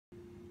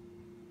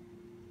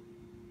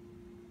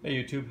Hey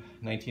YouTube,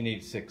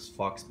 1986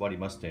 Foxbody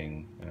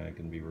Mustang. Going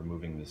to be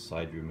removing the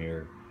side view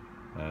mirror.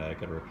 I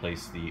got to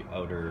replace the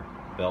outer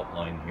belt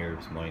line here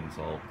because mine's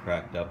all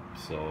cracked up.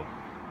 So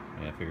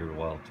I figured,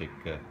 well,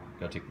 got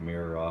to take the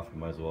mirror off. I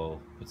might as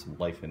well put some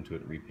life into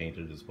it and repaint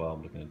it as well.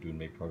 I'm looking at doing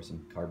maybe probably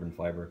some carbon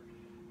fiber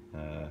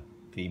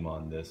theme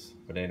on this.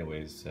 But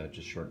anyways,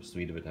 just short and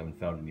sweet of it. I haven't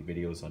found any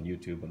videos on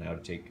YouTube on how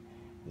to take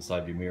the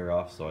side view mirror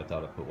off, so I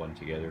thought I'd put one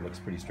together. It looks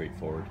pretty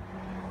straightforward.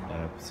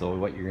 So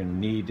what you're going to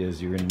need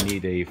is you're going to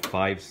need a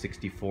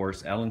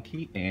 5/64 Allen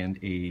key and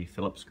a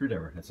Phillips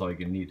screwdriver. That's all you're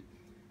going to need.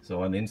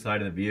 So on the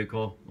inside of the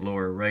vehicle,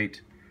 lower right,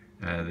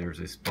 there's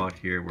a spot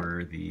here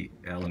where the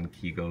Allen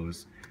key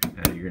goes.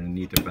 You're going to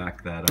need to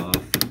back that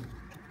off.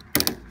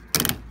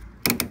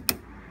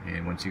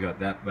 And once you got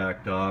that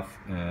backed off,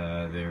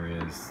 there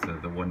is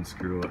the one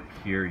screw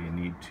here you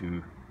need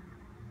to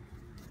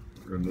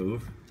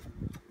remove.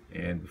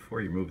 And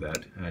before you remove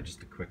that,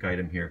 just a quick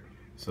item here.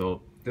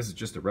 So this is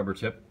just a rubber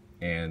tip,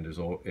 and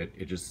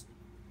it just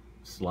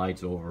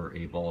slides over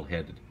a ball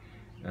headed.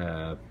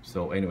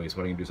 So anyways,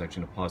 what I'm gonna do is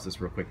actually gonna pause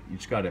this real quick. You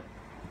just gotta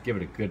give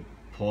it a good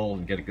pull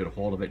and get a good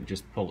hold of it and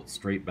just pull it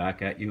straight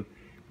back at you.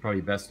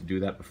 Probably best to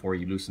do that before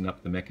you loosen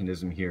up the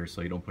mechanism here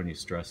so you don't put any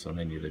stress on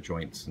any of the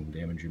joints and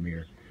damage your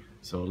mirror.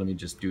 So let me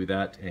just do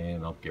that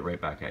and I'll get right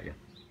back at you.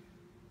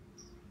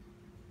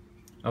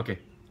 Okay.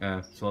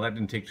 So that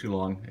didn't take too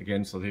long.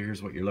 Again, so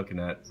here's what you're looking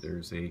at.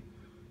 There's a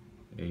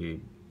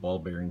ball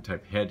bearing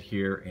type head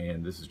here,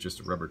 and this is just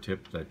a rubber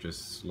tip that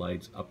just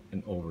slides up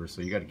and over.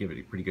 So you got to give it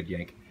a pretty good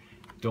yank.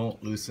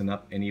 Don't loosen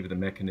up any of the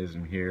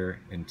mechanism here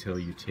until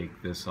you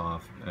take this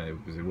off,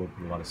 because it will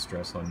put a lot of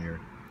stress on your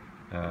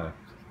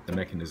the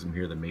mechanism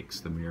here that makes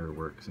the mirror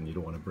work, and you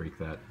don't want to break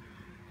that.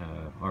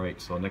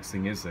 Alright, so next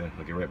thing is,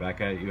 I'll get right back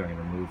at you. I'm going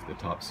to remove the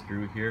top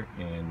screw here,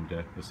 and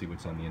you'll see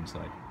what's on the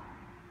inside.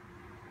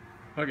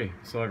 Okay,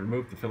 so I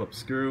removed the Phillips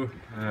screw.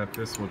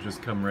 This will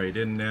just come right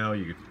in now.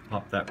 You can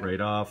pop that right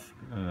off.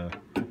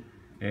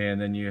 And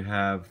then you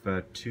have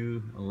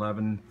two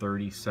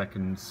 11/30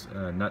 seconds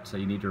nuts that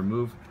you need to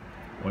remove.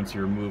 Once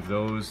you remove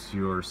those,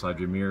 your side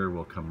view mirror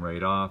will come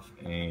right off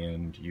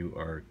and you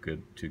are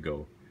good to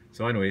go.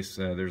 So anyways,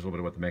 there's a little bit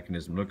of what the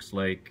mechanism looks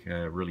like.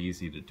 Really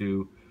easy to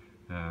do.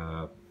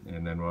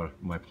 And then what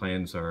my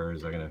plans are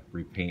is I'm going to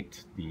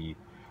repaint the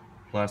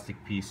plastic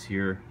piece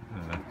here.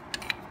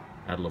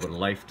 Add a little bit of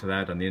life to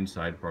that on the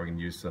inside. Probably going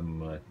to use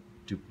some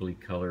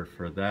duplicate color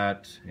for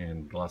that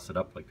and gloss it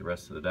up like the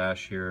rest of the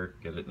dash here.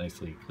 Get it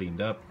nicely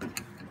cleaned up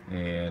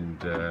and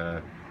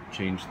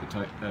change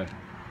the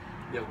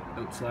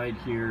outside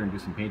here and do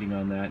some painting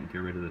on that and get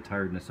rid of the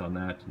tiredness on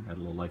that and add a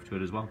little life to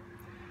it as well.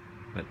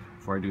 But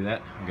before I do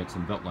that, I'll get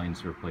some belt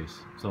lines to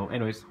replace. So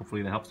anyways,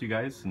 hopefully that helps you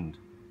guys and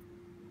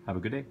have a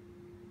good day.